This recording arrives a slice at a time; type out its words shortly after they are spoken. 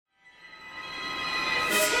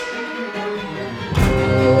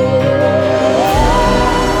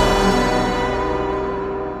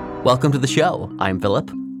Welcome to the show. I'm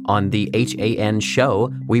Philip. On the HAN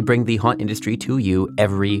show, we bring the haunt industry to you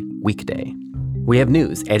every weekday. We have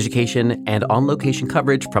news, education, and on-location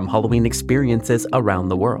coverage from Halloween experiences around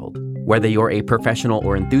the world. Whether you're a professional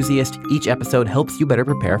or enthusiast, each episode helps you better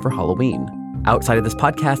prepare for Halloween. Outside of this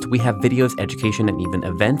podcast, we have videos, education, and even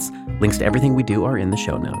events. Links to everything we do are in the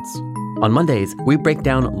show notes. On Mondays, we break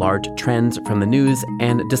down large trends from the news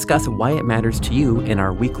and discuss why it matters to you in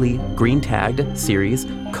our weekly Green Tagged series,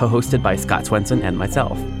 co-hosted by Scott Swenson and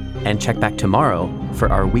myself. And check back tomorrow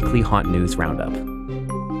for our weekly haunt news roundup.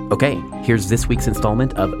 Okay, here's this week's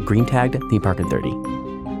installment of Green Tagged Theme Park in 30.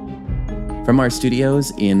 From our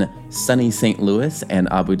studios in sunny St. Louis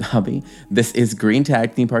and Abu Dhabi, this is Green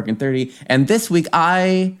Tagged Theme Park in 30. And this week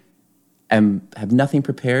I have nothing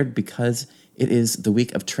prepared because it is the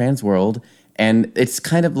week of Transworld, and it's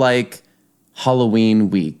kind of like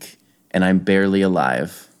Halloween week, and I'm barely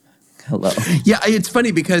alive. Hello. Yeah, it's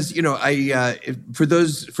funny because, for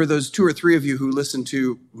those two or three of you who listen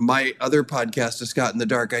to my other podcast, A Scott in the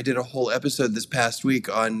Dark, I did a whole episode this past week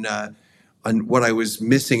on what I was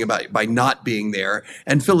missing by not being there,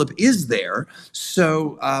 and Philip is there,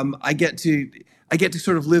 so I get to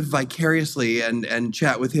sort of live vicariously and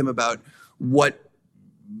chat with him about what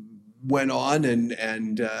went on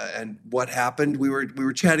and what happened. We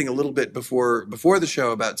were chatting a little bit before the show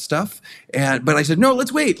about stuff, but I said no,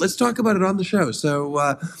 let's talk about it on the show.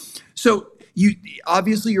 So you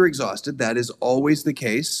obviously you're exhausted. That is always the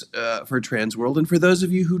case for Transworld. And for those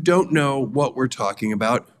of you who don't know what we're talking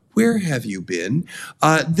about, where have you been?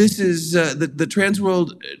 This is the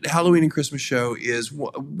Transworld Halloween and Christmas show is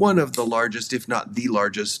one of the largest, if not the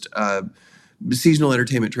largest, seasonal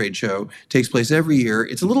entertainment trade show. Takes place every year.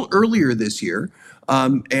 It's a little earlier this year,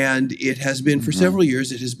 and it has been for several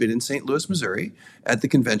years. It has been in St. Louis, Missouri, at the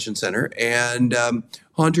convention center, and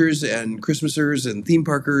haunters and Christmasers and theme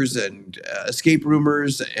parkers and escape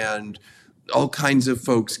roomers and all kinds of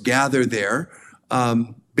folks gather there.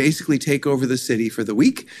 Basically take over the city for the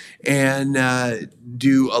week and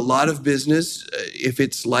do a lot of business, if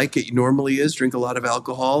it's like it normally is, drink a lot of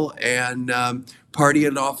alcohol and party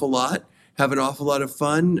an awful lot, have an awful lot of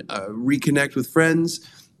fun, reconnect with friends,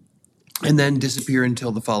 and then disappear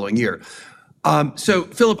until the following year. So,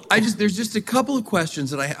 Philip, there's just a couple of questions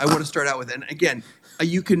that I want to start out with. And again,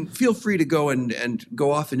 you can feel free to go and go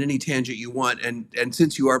off in any tangent you want. And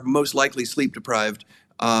since you are most likely sleep deprived,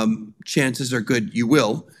 chances are good you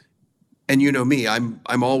will. And you know me,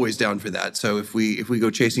 I'm always down for that. So if we go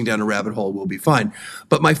chasing down a rabbit hole, we'll be fine.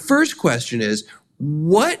 But my first question is,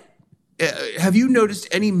 have you noticed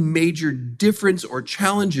any major difference or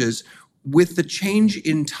challenges with the change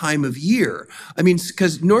in time of year? I mean,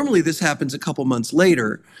 because normally this happens a couple months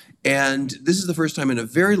later, and this is the first time in a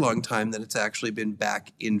very long time that it's actually been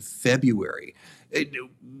back in February.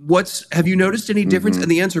 Have you noticed any difference?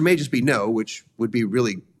 And the answer may just be no, which would be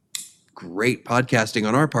really great podcasting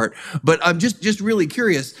on our part. But I'm just really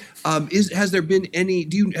curious. Has there been any?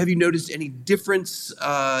 Have you noticed any difference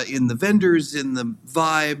in the vendors, in the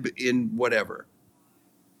vibe, in whatever?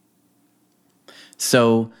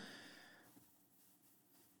 So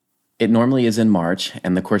it normally is in March,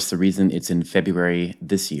 and of course the reason it's in February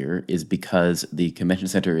this year is because the convention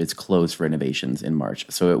center is closed for renovations in March.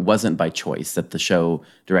 So it wasn't by choice that the show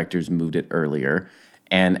directors moved it earlier.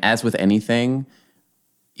 And as with anything,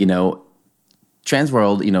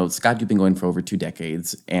 Transworld, Scott, you've been going for over 2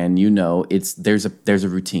 decades, and there's a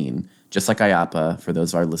routine. Just like IAPA, for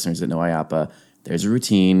those of our listeners that know IAPA, there's a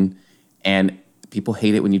routine, and people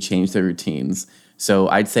hate it when you change their routines. So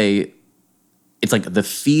I'd say it's like the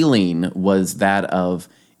feeling was that of,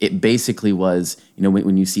 it basically was,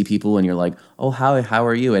 when you see people and you're like, oh, how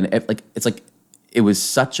are you? And it was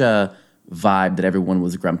such a vibe that everyone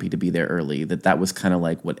was grumpy to be there early, that was kind of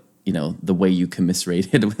like what, the way you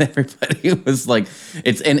commiserated with everybody. It was like,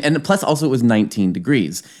 and plus also it was 19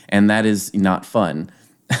 degrees, and that is not fun.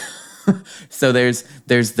 So there's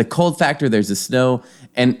the cold factor, there's the snow,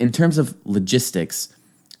 and in terms of logistics,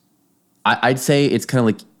 I'd say it's kind of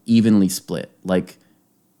like evenly split. Like,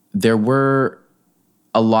 there were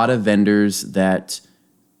a lot of vendors that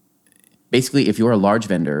basically, if you're a large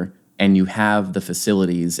vendor and you have the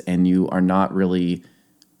facilities and you are not really,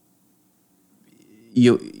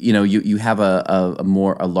 you have a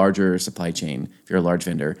larger supply chain. If you're a large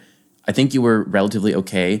vendor, I think you were relatively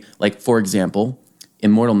okay. Like, for example,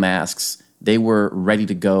 Immortal Masks, they were ready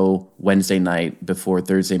to go Wednesday night before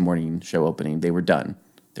Thursday morning show opening. They were done.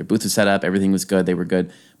 Their booth was set up. Everything was good. They were good.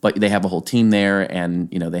 But they have a whole team there, and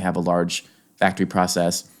they have a large factory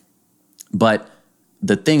process. But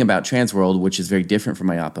the thing about Transworld, which is very different from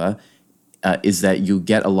IAPA, is that you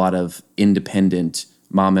get a lot of independent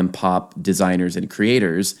mom and pop designers and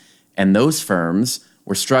creators. And those firms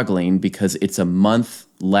were struggling because it's a month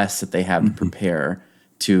less that they have to prepare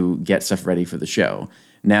to get stuff ready for the show.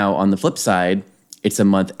 Now, on the flip side, it's a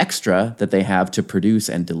month extra that they have to produce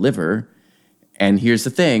and deliver. And here's the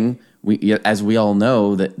thing, as we all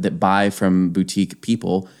know that buy from boutique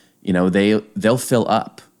people, they'll fill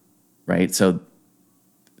up, right? So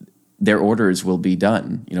their orders will be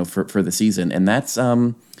done, for the season. And that's,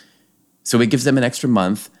 so it gives them an extra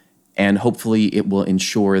month, and hopefully it will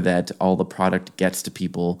ensure that all the product gets to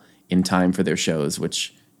people in time for their shows,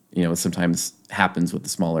 which, sometimes happens with the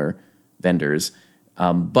smaller vendors.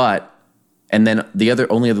 And then the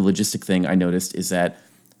only other logistic thing I noticed is that,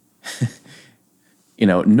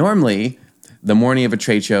 normally the morning of a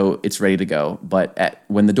trade show, it's ready to go. But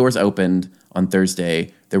when the doors opened on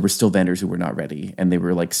Thursday, there were still vendors who were not ready, and they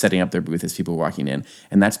were like setting up their booth as people were walking in.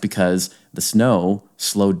 And that's because the snow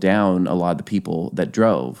slowed down a lot of the people that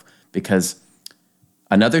drove. Because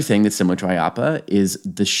another thing that's similar to IAAPA is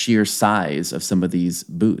the sheer size of some of these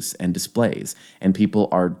booths and displays. And people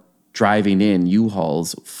are driving in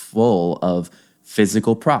U-Hauls full of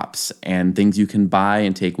physical props and things you can buy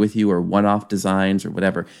and take with you, or one-off designs or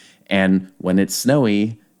whatever. And when it's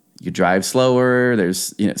snowy, you drive slower.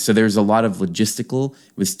 So there's a lot of logistical.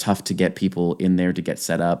 It was tough to get people in there to get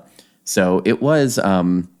set up. So it was,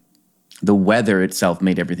 the weather itself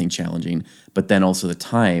made everything challenging, but then also the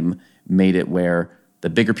time made it where the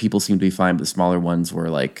bigger people seemed to be fine, but the smaller ones were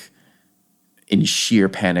like in sheer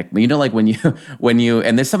panic. Like when you,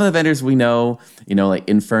 and there's some of the vendors we know, like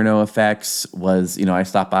Inferno Effects was, I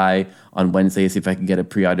stopped by on Wednesday to see if I could get a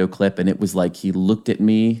pre-audio clip, and it was like he looked at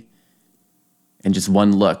me, and just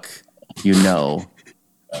one look,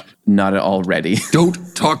 not at all ready.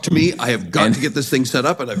 Don't talk to me. I have got to get this thing set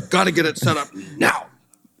up, and I've got to get it set up now.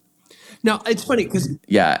 Now, it's funny because...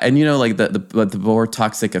 Yeah, and like the more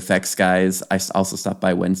Toxic Effects guys, I also stopped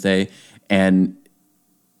by Wednesday, and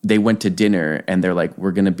they went to dinner, and they're like,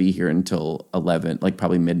 we're going to be here until 11, like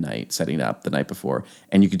probably midnight, setting up the night before.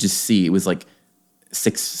 And you could just see, it was like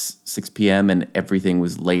 6 p.m., and everything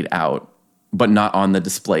was laid out, but not on the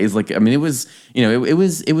displays. Like, it was,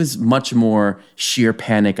 it was much more sheer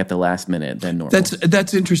panic at the last minute than normal.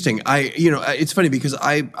 That's interesting. It's funny because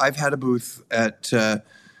I've had a booth at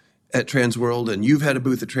Transworld, and you've had a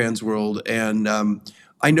booth at Transworld, and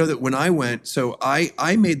I know that when I went, so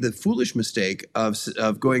I made the foolish mistake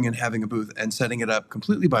of going and having a booth and setting it up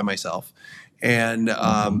completely by myself, and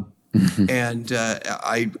I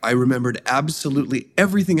remembered absolutely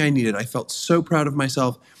everything I needed. I felt so proud of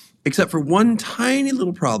myself, except for one tiny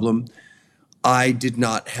little problem. I did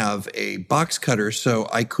not have a box cutter, so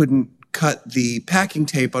I couldn't cut the packing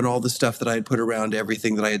tape on all the stuff that I had put around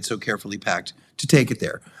everything that I had so carefully packed to take it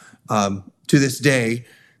there. To this day,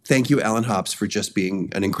 thank you, Alan Hops, for just being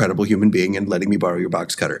an incredible human being and letting me borrow your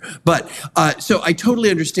box cutter. But so I totally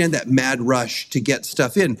understand that mad rush to get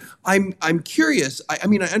stuff in. I'm curious. I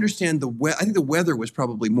understand I think the weather was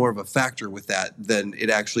probably more of a factor with that than it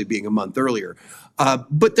actually being a month earlier.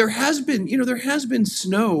 But there has been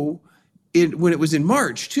snow when it was in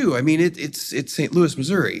March too. It's St. Louis,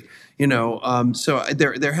 Missouri. So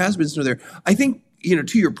there has been snow there. I think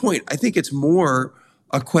to your point, I think it's more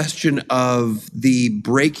a question of the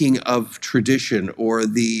breaking of tradition, or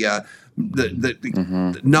the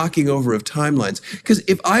knocking over of timelines. Because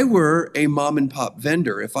if I were a mom and pop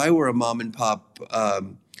vendor, if I were a mom and pop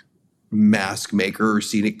mask maker or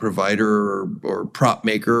scenic provider or prop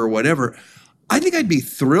maker or whatever, I think I'd be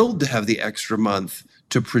thrilled to have the extra month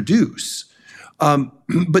to produce.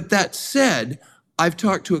 But that said, I've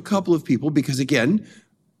talked to a couple of people because, again,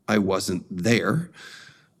 I wasn't there.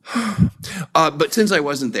 But since I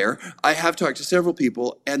wasn't there, I have talked to several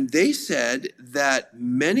people, and they said that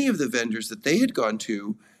many of the vendors that they had gone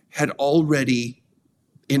to had already,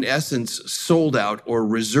 in essence, sold out or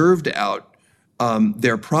reserved out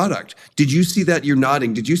their product. Did you see that? You're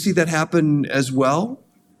nodding. Did you see that happen as well?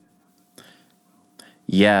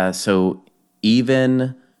 Yeah, so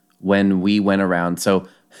even when we went around, so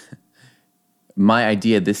my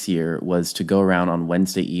idea this year was to go around on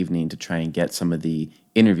Wednesday evening to try and get some of the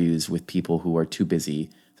interviews with people who are too busy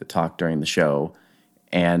to talk during the show.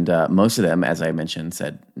 And most of them, as I mentioned,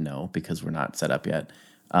 said no, because we're not set up yet.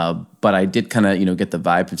 But I did kind of, get the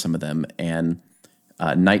vibe from some of them. And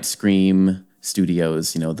Night Scream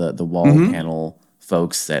Studios, the wall panel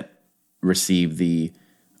folks that received the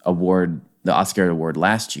award, the Oscar award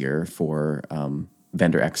last year for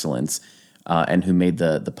vendor excellence, and who made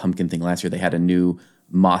the pumpkin thing last year. They had a new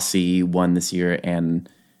mossy one this year, and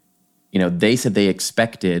they said they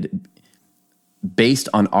expected, based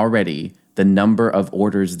on already the number of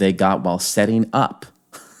orders they got while setting up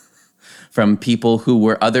from people who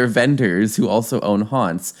were other vendors who also own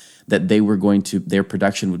haunts that their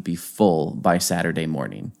production would be full by Saturday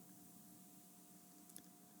morning.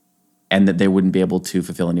 And that they wouldn't be able to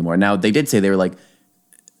fulfill anymore. Now, they did say they were like,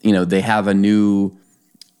 they have a new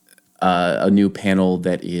panel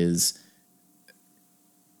that is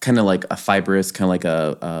kind of like a fibrous, kind of like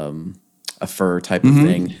a fur type of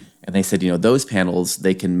thing. And they said, those panels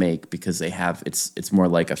they can make because they have it's more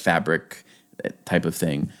like a fabric type of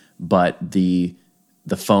thing. But the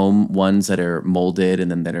foam ones that are molded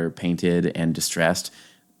and then that are painted and distressed,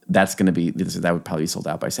 that would probably be sold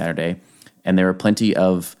out by Saturday. And there are plenty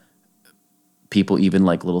of people, even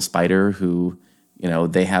like Little Spider, who,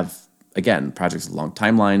 they have, again, projects with long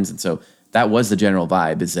timelines. And so that was the general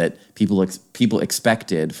vibe, is that people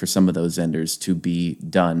expected for some of those vendors to be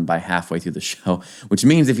done by halfway through the show, which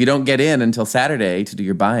means if you don't get in until Saturday to do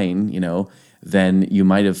your buying, then you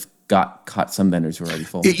might have caught some vendors who are already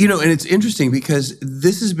full. And it's interesting because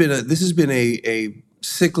this has been a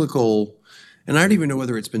cyclical, and I don't even know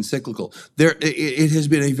whether it's been cyclical. It has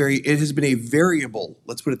been a variable.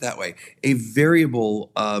 Let's put it that way, a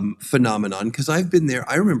variable phenomenon. Because I've been there.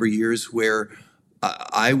 I remember years where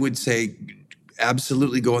I would say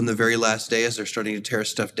absolutely go on the very last day as they're starting to tear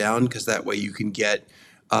stuff down, because that way you can get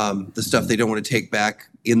the stuff they don't want to take back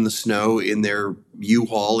in the snow in their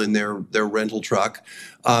U-Haul, in their rental truck,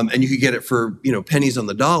 and you could get it for pennies on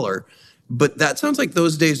the dollar. But that sounds like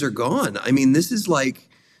those days are gone. I mean, this is like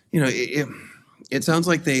it sounds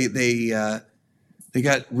like they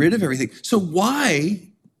got rid of everything. So why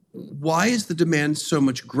is the demand so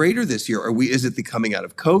much greater this year? Is it the coming out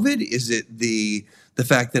of COVID? Is it the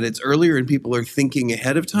fact that it's earlier and people are thinking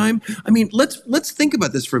ahead of time? I mean, let's think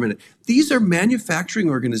about this for a minute. These are manufacturing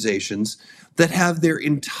organizations that have their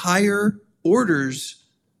entire orders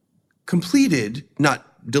completed,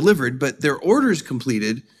 not delivered, but their orders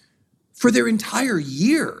completed for their entire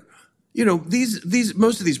year. These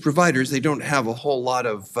most of these providers, they don't have a whole lot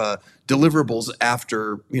of deliverables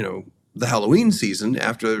after, the Halloween season,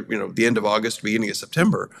 after, the end of August, beginning of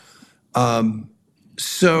September.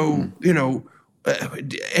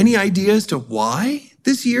 Any idea as to why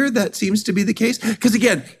this year that seems to be the case? Because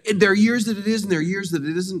again, there are years that it is and there are years that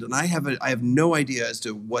it isn't, and I have no idea as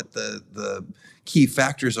to what the key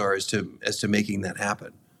factors are as to making that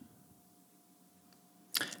happen.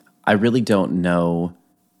 I really don't know.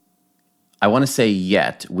 I want to say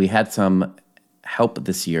yet. We had some help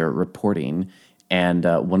this year reporting, and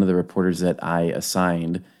one of the reporters that I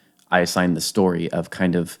assigned the story of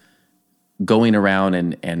kind of going around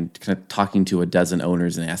and kind of talking to a dozen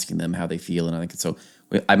owners and asking them how they feel. And I think so.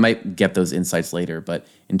 I might get those insights later, but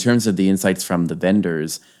in terms of the insights from the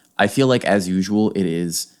vendors, I feel like as usual it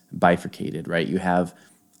is bifurcated, right? You have,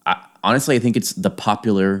 honestly, I think it's the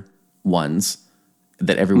popular ones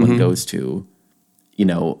that everyone goes to.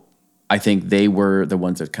 I think they were the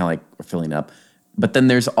ones that kind of like were filling up. But then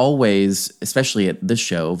there's always, especially at this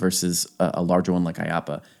show versus a larger one like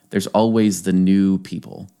IAPA, there's always the new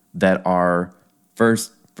people that are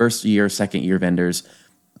first year, second year vendors.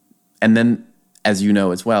 And then, as you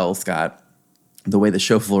know as well, Scott, the way the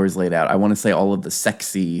show floor is laid out, I want to say all of the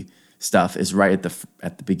sexy stuff is right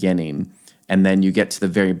at the beginning. And then you get to the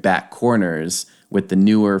very back corners with the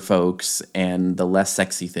newer folks and the less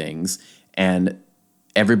sexy things. And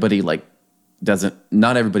everybody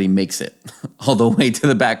not everybody makes it all the way to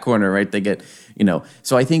the back corner, right? They get,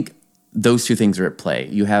 so I think those two things are at play.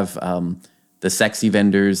 You have the sexy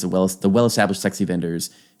vendors, the well-established sexy vendors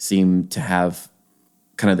seem to have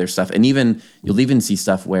kind of their stuff. And you'll even see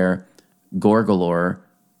stuff where Gore Galore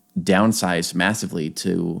downsized massively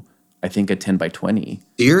to, I think, a 10 by 20.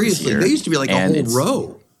 Seriously? They used to be like a whole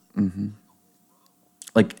row. Mm-hmm.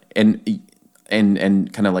 Like,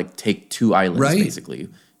 and kind of like take two islands, right, basically,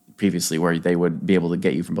 previously, where they would be able to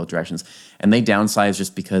get you from both directions. And they downsized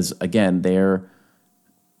just because, again, their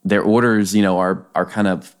orders, are kind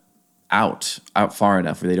of out far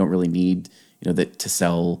enough where they don't really need, to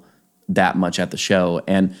sell that much at the show.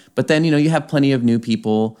 But then, you have plenty of new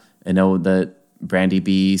people. I know the Brandy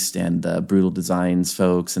Beast and the Brutal Designs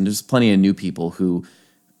folks, and there's plenty of new people who,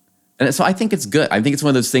 and so I think it's good. I think it's one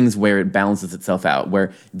of those things where it balances itself out,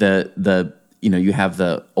 where you have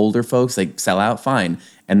the older folks, they sell out, fine.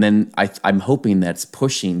 And then I'm hoping that's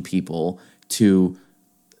pushing people to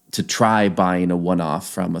try buying a one-off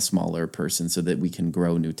from a smaller person so that we can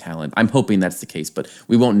grow new talent. I'm hoping that's the case, but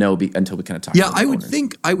we won't know until we kind of talk about it. Yeah, I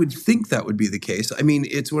would think that would be the case. I mean,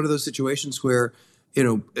 it's one of those situations where,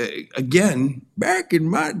 again, back in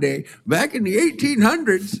my day, back in the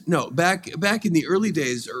 1800s, no, back in the early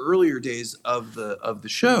days or earlier days of the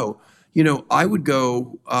show, I would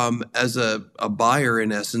go as a buyer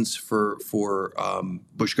in essence for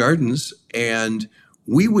Busch Gardens, and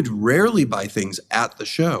we would rarely buy things at the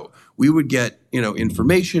show. We would get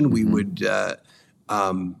information. We would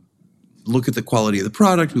look at the quality of the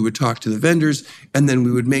product. We would talk to the vendors, and then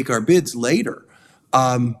we would make our bids later.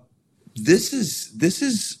 This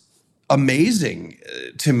is amazing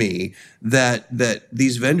to me that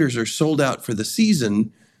these vendors are sold out for the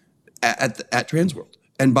season at Transworld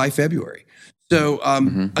and by February. So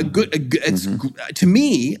it's to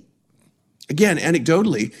me, again,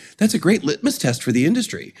 anecdotally, that's a great litmus test for the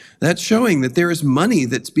industry. That's showing that there is money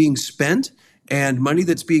that's being spent and money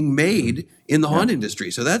that's being made in the haunt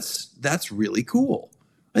industry. So that's really cool.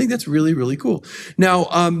 I think that's really, really cool.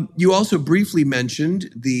 Now, you also briefly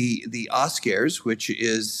mentioned the Oscars, which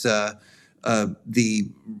is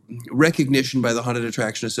the recognition by the Haunted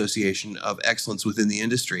Attraction Association of excellence within the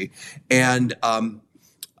industry. And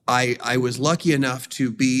I was lucky enough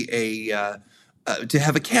to be to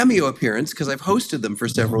have a cameo appearance because I've hosted them for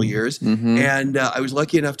several years. And I was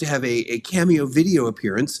lucky enough to have a cameo video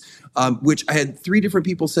appearance, which I had 3 different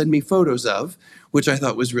people send me photos of, which I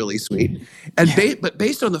thought was really sweet. And but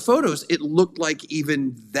based on the photos, it looked like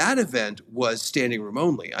even that event was standing room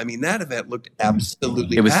only. I mean, that event looked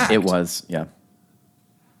absolutely packed. It was, yeah.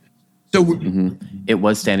 So it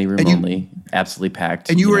was standing room only, absolutely packed.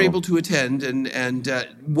 And you were able to attend. And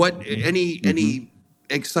what any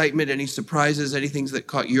excitement, any surprises, any things that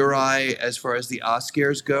caught your eye as far as the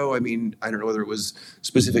Oscars go? I mean, I don't know whether it was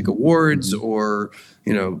specific awards or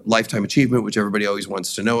lifetime achievement, which everybody always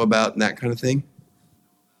wants to know about, and that kind of thing.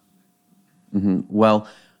 Well,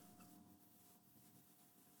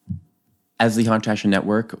 as the Haunt Attraction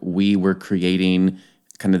Network, we were creating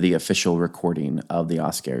kind of the official recording of the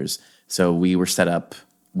Oscars. So we were set up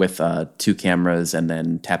with 2 cameras and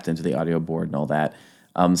then tapped into the audio board and all that.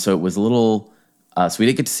 So it was a little, so we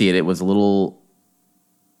didn't get to see it. It was a little,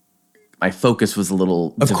 my focus was a little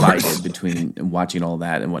divided between watching all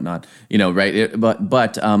that and whatnot, right?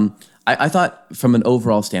 But I thought from an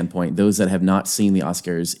overall standpoint, those that have not seen the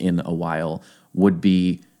Oscars in a while would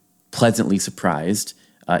be pleasantly surprised.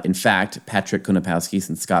 In fact, Patrick Konopowski,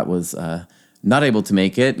 since Scott was not able to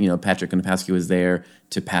make it, Patrick Konopowski was there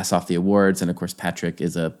to pass off the awards. And of course, Patrick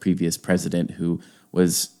is a previous president who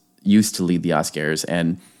was used to lead the Oscars.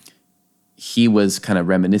 And he was kind of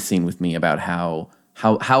reminiscing with me about how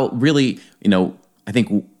really, I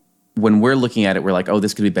think when we're looking at it, we're like, oh,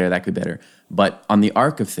 this could be better, that could be better. But on the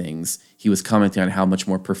arc of things, he was commenting on how much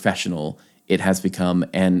more professional it has become,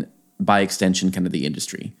 and by extension, kind of the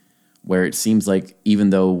industry, where it seems like even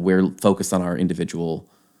though we're focused on our individual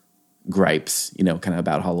gripes, kind of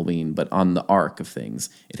about Halloween, but on the arc of things,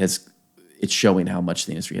 it's showing how much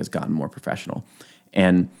the industry has gotten more professional.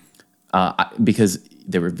 And because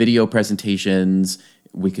there were video presentations,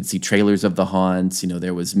 we could see trailers of the haunts,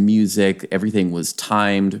 there was music, everything was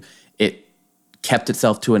timed. It kept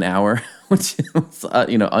itself to an hour, which was,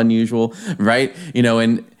 unusual, right?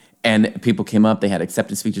 And people came up, they had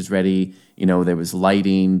acceptance speeches ready, there was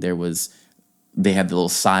lighting, they had the little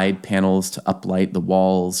side panels to uplight the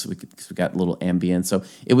walls. We got a little ambience. So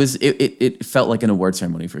it felt like an award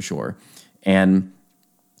ceremony for sure. And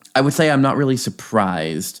I would say I'm not really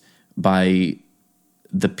surprised by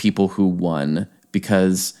the people who won,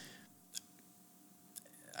 because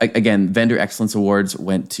again, Vendor Excellence Awards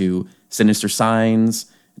went to Sinister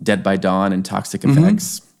Signs, Dead by Dawn, and Toxic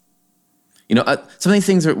Effects. Some of these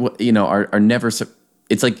things are never.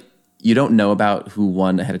 It's like you don't know about who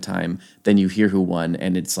won ahead of time. Then you hear who won,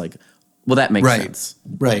 and it's like, well, that makes sense.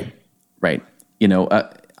 Right.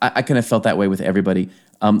 I kind of felt that way with everybody.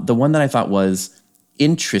 The one that I thought was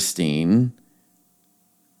interesting,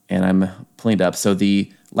 and I'm pulling it up. So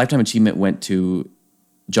the Lifetime Achievement went to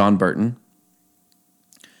John Burton.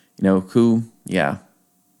 Who, yeah.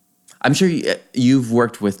 I'm sure you've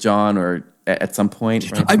worked with John or at some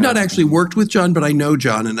point. Right? I've not actually worked with John, but I know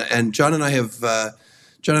John, and John and I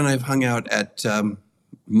have hung out at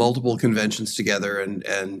multiple conventions together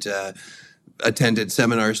and attended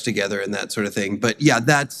seminars together and that sort of thing. But yeah,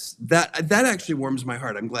 that actually warms my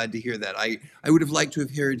heart. I'm glad to hear that. I would have liked to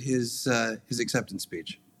have heard his acceptance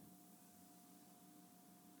speech.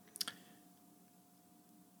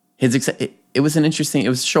 It was it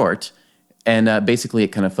was short, and basically it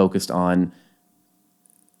kind of focused on,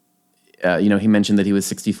 he mentioned that he was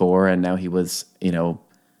 64 and now he was,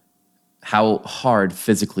 how hard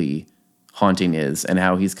physically haunting is and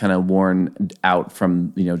how he's kind of worn out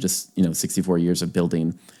from, 64 years of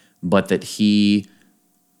building, but that he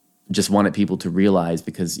just wanted people to realize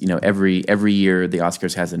because, every year the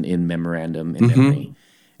Oscars has an in memorandum in memory.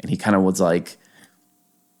 And he kind of was like,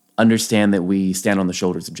 understand that we stand on the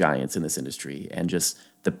shoulders of giants in this industry, and just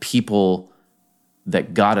the people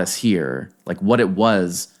that got us here, like what it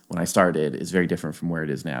was when I started, is very different from where it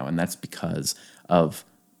is now. And that's because of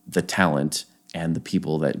the talent and the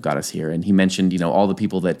people that got us here. And he mentioned, all the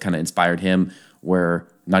people that kind of inspired him were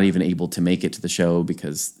not even able to make it to the show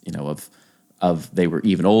because, of they were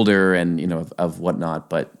even older and, of whatnot.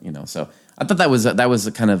 But, so I thought that was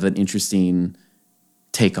a kind of an interesting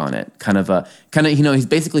take on it.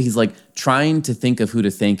 He's like trying to think of who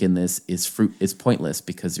to thank in this is pointless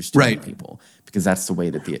because there's too many people, because that's the way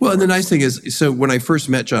that and the nice thing is, so when I first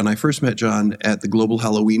met John at the Global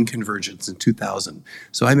Halloween Convergence in 2000.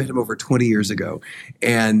 So I met him over 20 years ago,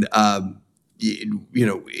 and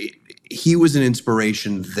he was an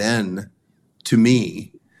inspiration then to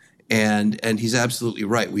me, and he's absolutely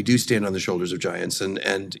right. We do stand on the shoulders of giants,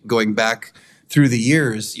 and going back through the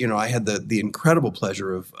years, I had the incredible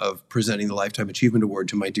pleasure of presenting the Lifetime Achievement Award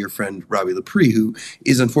to my dear friend Robbie Lepre, who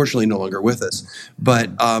is unfortunately no longer with us.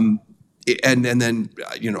 But and then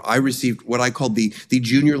I received what I called the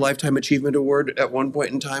Junior Lifetime Achievement Award at one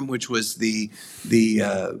point in time, which was the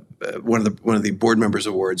one of the board members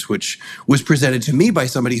awards, which was presented to me by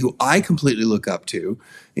somebody who I completely look up to.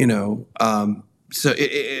 So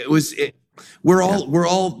we're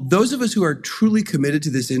all those of us who are truly committed to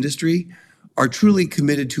this industry are truly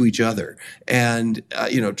committed to each other, and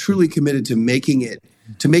truly committed to making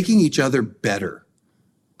each other better.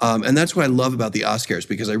 And that's what I love about the Oscars,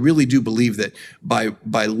 because I really do believe that by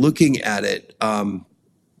looking at it, by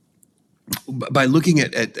looking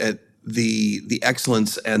at the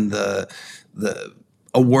excellence and the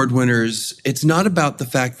award winners, it's not about the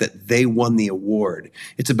fact that they won the award.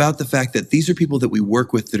 It's about the fact that these are people that we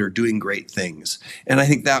work with that are doing great things. And I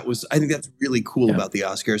think that's really cool about the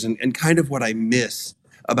Oscars, and kind of what I miss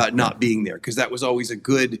about not being there, because that was always a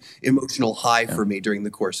good emotional high for me during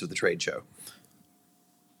the course of the trade show.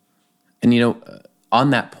 And on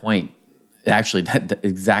that point, actually, that's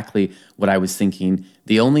exactly what I was thinking.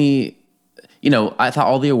 The only, I thought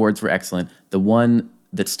all the awards were excellent. The one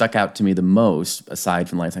that stuck out to me the most, aside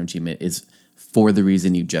from Lifetime Achievement, is for the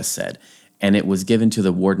reason you just said. And it was given to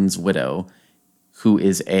the Warden's Widow, who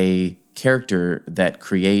is a character that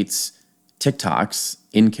creates TikToks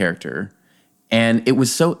in character. And it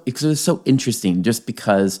was so interesting, just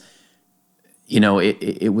because,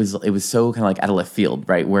 it was so kind of like out of left field,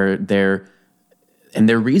 right? Where their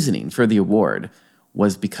reasoning for the award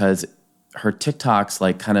was because her TikToks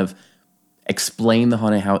like kind of explain the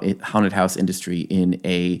haunted house industry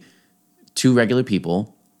in two regular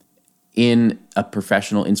people in a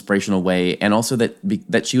professional, inspirational way, and also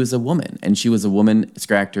that she was a woman, and she was a woman's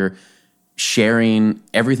character sharing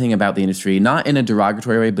everything about the industry, not in a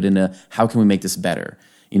derogatory way, but in a how can we make this better,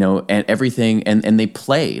 and everything, and they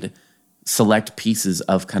played select pieces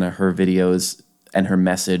of kind of her videos and her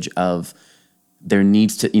message of there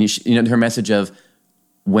needs to, her message of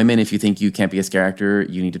women, if you think you can't be a scare actor,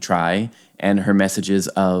 you need to try. And her messages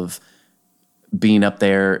of being up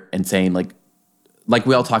there and saying like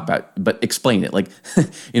we all talk about, but explain it. Like,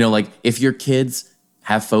 like if your kids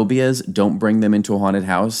have phobias, don't bring them into a haunted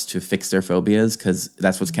house to fix their phobias, because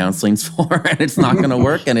that's what counseling's for, and it's not going to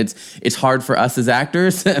work. And it's hard for us as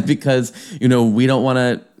actors because, we don't want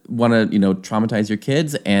to traumatize your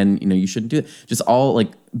kids, and you shouldn't do it. Just all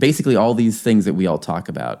basically all these things that we all talk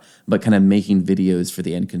about, but kind of making videos for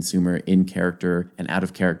the end consumer in character and out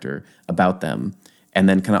of character about them, and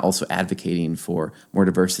then kind of also advocating for more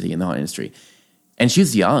diversity in the haunted industry. And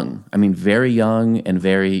she's young, very young, and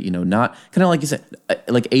very not kind of like you said,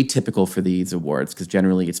 like atypical for these awards, because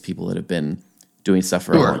generally it's people that have been doing stuff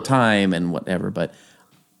for a long time and whatever. But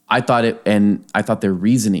I thought their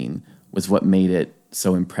reasoning was what made it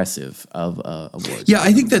so impressive of awards. Yeah,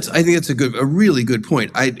 I think that's a really good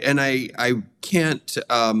point. I can't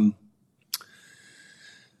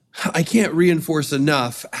reinforce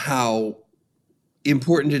enough how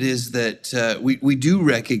important it is that we do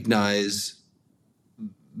recognize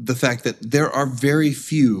the fact that there are very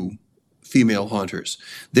few female haunters.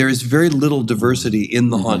 There is very little diversity in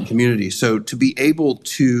the haunt community. So to be able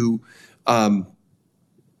to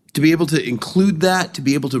include that, to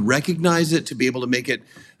be able to recognize it, to be able to make it,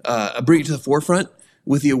 bring it to the forefront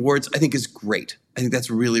with the awards, I think is great. I think that's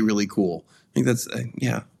really, really cool. I think that's,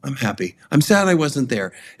 I'm happy. I'm sad I wasn't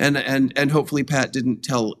there. And hopefully Pat didn't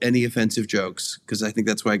tell any offensive jokes, because I think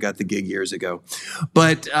that's why I got the gig years ago.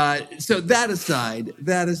 But so that aside,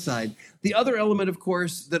 the other element, of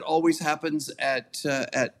course, that always happens at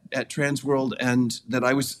Transworld, and that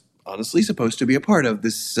I was honestly supposed to be a part of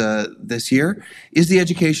this year, is the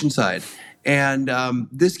education side. And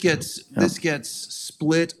this gets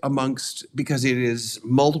split amongst, because it is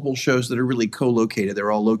multiple shows that are really co-located.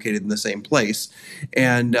 They're all located in the same place.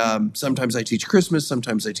 And sometimes I teach Christmas,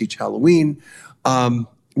 sometimes I teach Halloween.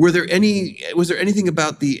 Was there anything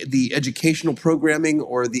about the educational programming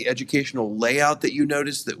or the educational layout that you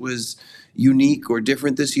noticed that was unique or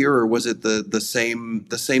different this year, or was it the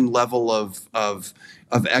same level of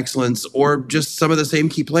excellence, or just some of the same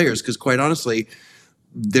key players? Because quite honestly,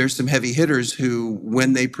 there's some heavy hitters who,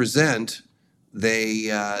 when they present,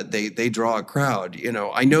 they draw a crowd.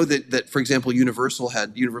 I know that for example, Universal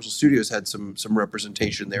Studios had some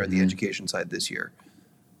representation there in the education side this year.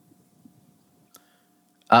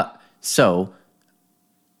 So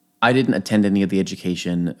I didn't attend any of the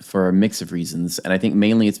education for a mix of reasons, and I think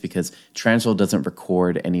mainly it's because Transworld doesn't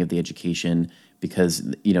record any of the education because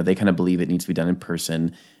they kind of believe it needs to be done in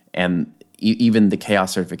person, and even the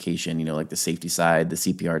chaos certification, like the safety side, the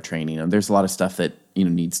CPR training, there's a lot of stuff that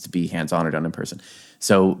needs to be hands-on or done in person.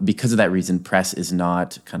 So because of that reason, press is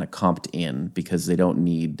not kind of comped in because they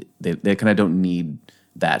kind of don't need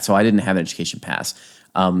that. So I didn't have an education pass,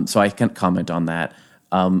 so I can't comment on that.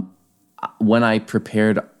 When I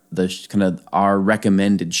prepared the kind of our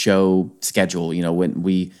recommended show schedule, when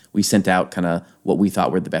we sent out kind of what we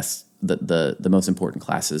thought were the best, the most important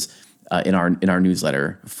classes in our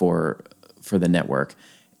newsletter for the network,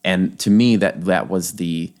 and to me that was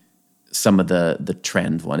some of the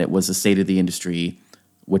trend one. It was the state of the industry,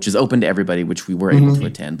 which is open to everybody, which we were able to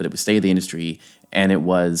attend, but it was state of the industry, and it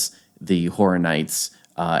was the horror nights.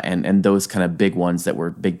 And those kind of big ones that were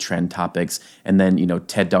big trend topics. And then,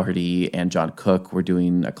 Ted Doherty and John Cook were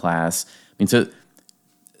doing a class. I mean, so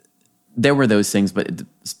there were those things, but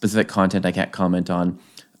specific content I can't comment on.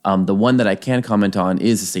 The one that I can comment on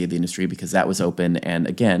is the state of the industry because that was open. And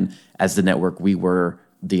again, as the network, we were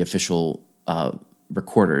the official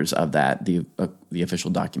recorders of that, the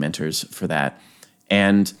official documenters for that.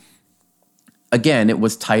 And again, it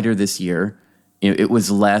was tighter this year. It was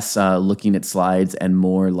less looking at slides and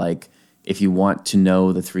more like, if you want to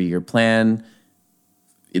know the 3-year plan,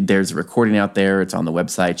 there's a recording out there. It's on the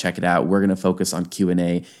website. Check it out. We're going to focus on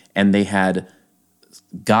Q&A. And they had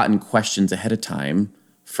gotten questions ahead of time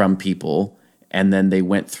from people, and then they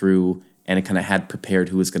went through and it kind of had prepared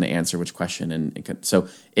who was going to answer which question. And so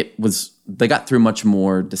they got through much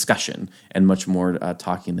more discussion and much more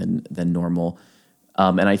talking than normal.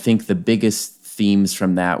 And I think the biggest themes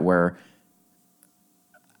from that were,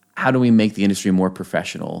 how do we make the industry more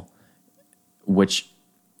professional? Which,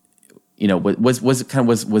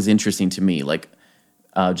 was interesting to me, like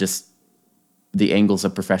just the angles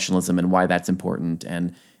of professionalism and why that's important,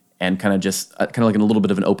 and kind of just kind of like a little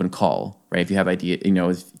bit of an open call, right? If you have idea,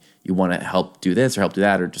 if you want to help do this or help do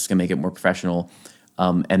that, or just gonna make it more professional,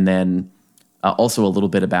 and then also a little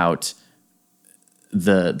bit about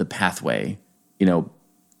the pathway,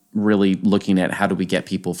 really looking at how do we get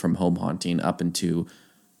people from home haunting up into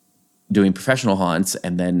doing professional haunts,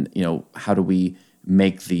 and then how do we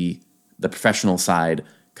make the professional side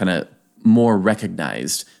kind of more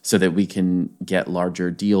recognized so that we can get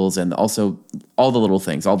larger deals, and also all the little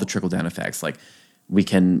things, all the trickle down effects. Like we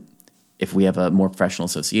can, if we have a more professional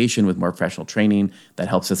association with more professional training, that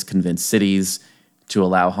helps us convince cities to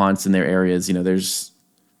allow haunts in their areas.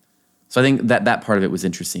 So I think that part of it was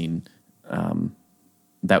interesting.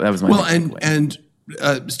 That was my and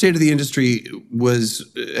state of the industry was,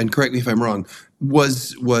 and correct me if I'm wrong,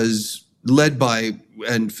 was led by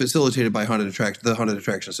and facilitated by the Haunted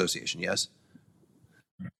Attraction Association. Yes.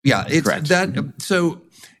 Yeah, it's correct. That. So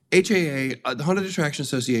HAA, the Haunted Attraction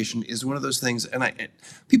Association, is one of those things, and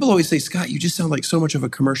people always say, Scott, you just sound like so much of a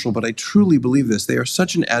commercial, but I truly believe this. They are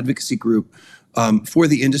such an advocacy group for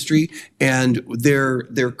the industry, and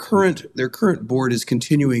their current board is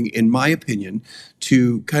continuing, in my opinion,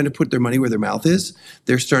 to kind of put their money where their mouth is.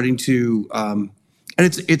 They're starting to, and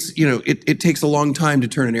it takes a long time to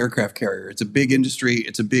turn an aircraft carrier. It's a big industry,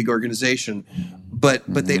 it's a big organization, but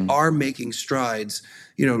they are making strides,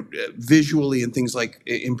 visually, and things like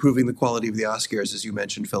improving the quality of the Oscars, as you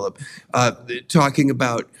mentioned, Philip, talking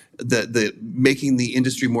about the making the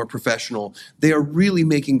industry more professional. They are really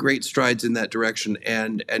making great strides in that direction,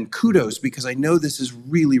 and kudos, because I know this is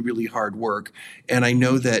really, really hard work, and I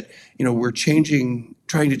know that we're trying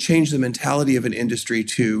to change the mentality of an industry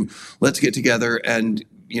to, let's get together and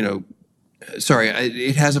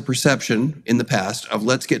it has a perception in the past of,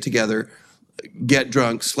 let's get together, get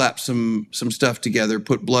drunk, slap some stuff together,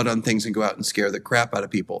 put blood on things, and go out and scare the crap out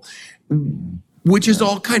of people, which is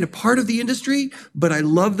all kind of part of the industry. But I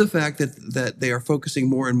love the fact that they are focusing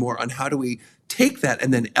more and more on how do we take that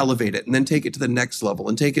and then elevate it and then take it to the next level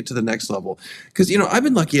and take it to the next level. Because, you know, I've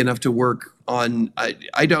been lucky enough to work on,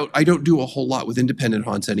 I don't do a whole lot with independent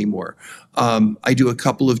haunts anymore. I do a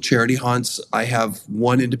couple of charity haunts. I have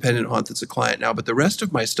one independent haunt that's a client now, but the rest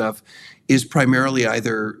of my stuff is primarily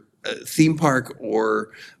either theme park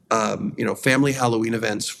or, you know, family Halloween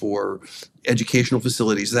events for educational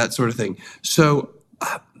facilities, that sort of thing. So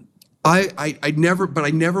I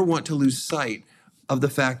never want to lose sight of the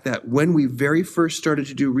fact that when we very first started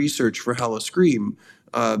to do research for Howl-O-Scream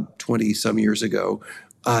 20 some years ago,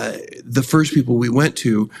 the first people we went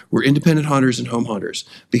to were independent haunters and home haunters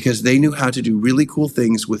because they knew how to do really cool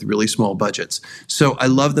things with really small budgets. So I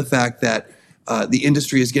love the fact that the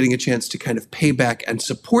industry is getting a chance to kind of pay back and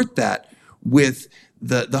support that with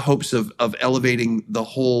the hopes of elevating the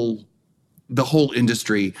whole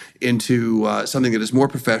industry into something that is more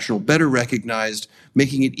professional, better recognized,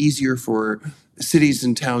 making it easier for cities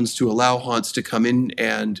and towns to allow haunts to come in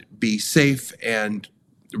and be safe and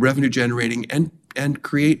revenue generating and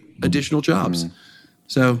create additional jobs.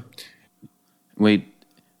 So,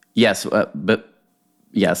 yes,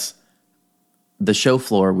 the show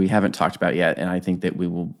floor we haven't talked about yet, and I think that we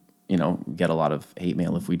will, you know, get a lot of hate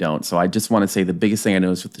mail if we don't. So I just want to say the biggest thing I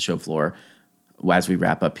noticed with the show floor, as we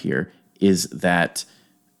wrap up here, is that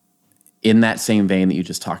in that same vein that you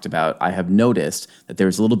just talked about, I have noticed that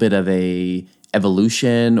there's a little bit of a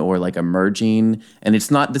evolution or like a merging, and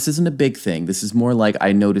this isn't a big thing. This is more like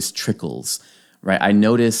I noticed trickles, right? I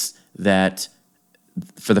notice that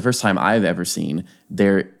for the first time I've ever seen,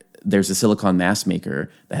 there's a silicone mask maker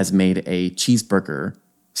that has made a cheeseburger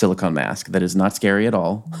silicone mask that is not scary at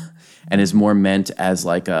all and is more meant as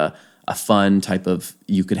like a fun type of,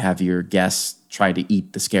 you could have your guests try to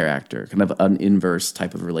eat the scare actor, kind of an inverse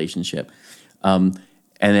type of relationship. And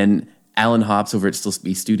then Alan Hops over at Still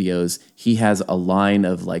Speak Studios, he has a line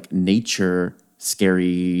of like nature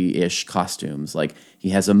scary-ish costumes. Like he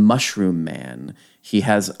has a mushroom man. He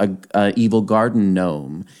has a evil garden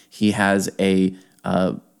gnome. He has a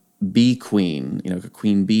bee queen, you know, a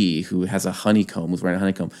queen bee who has a honeycomb, who's wearing a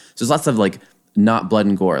honeycomb. So there's lots of like not blood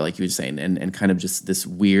and gore, like you were saying, and kind of just this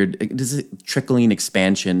weird, this trickling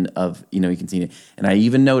expansion of, you know, you can see it. And I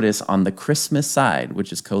even notice on the Christmas side,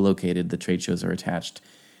 which is co-located, the trade shows are attached,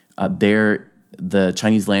 the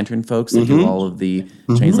Chinese lantern folks that do all of the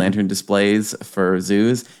Chinese lantern displays for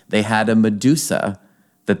zoos, they had a Medusa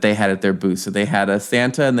that they had at their booth. So they had a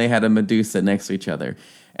Santa and they had a Medusa next to each other.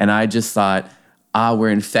 And I just thought,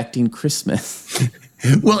 we're infecting Christmas.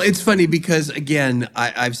 Well, it's funny because, again,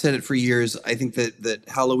 I've said it for years. I think that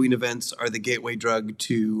Halloween events are the gateway drug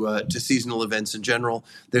to seasonal events in general.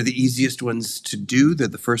 They're the easiest ones to do. They're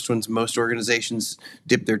the first ones most organizations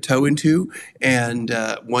dip their toe into. And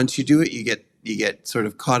once you do it, you get sort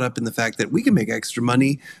of caught up in the fact that we can make extra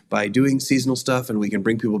money by doing seasonal stuff, and we can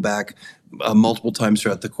bring people back multiple times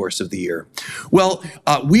throughout the course of the year. Well,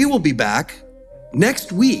 we will be back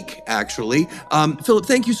next week, actually. Philip,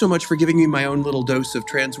 thank you so much for giving me my own little dose of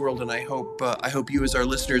Transworld, and I hope you, as our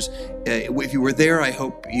listeners, if you were there, I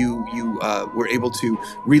hope you were able to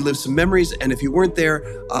relive some memories, and if you weren't there,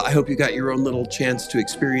 I hope you got your own little chance to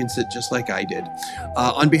experience it just like I did.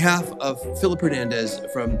 On behalf of Philip Hernandez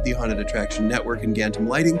from the Haunted Attraction Network and Gantom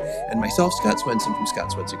Lighting, and myself, Scott Swenson from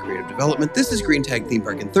Scott Swenson Creative Development, this is Green Tag Theme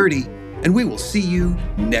Park in 30, and we will see you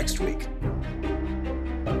next week.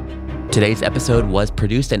 Today's episode was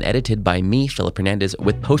produced and edited by me, Philip Hernandez,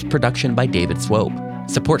 with post-production by David Swope.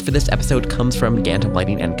 Support for this episode comes from Gantom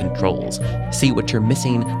Lighting and Controls. See what you're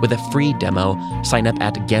missing with a free demo. Sign up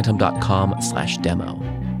at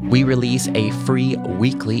gantom.com/demo. We release a free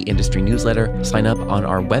weekly industry newsletter. Sign up on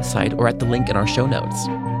our website or at the link in our show notes.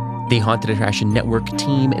 The Haunted Attraction Network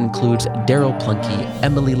team includes Daryl Plunkey,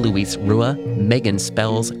 Emily Louise Rua, Megan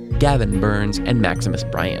Spells, Gavin Burns, and Maximus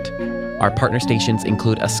Bryant. Our partner stations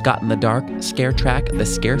include A Scott in the Dark, Scare Track, The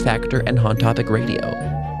Scare Factor, and Haunt Topic Radio.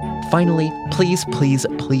 Finally, please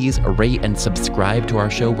rate and subscribe to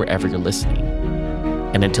our show wherever you're listening.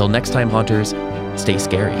 And until next time, haunters, stay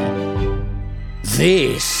scary.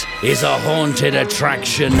 This is a Haunted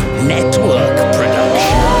Attraction Network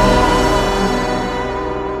production.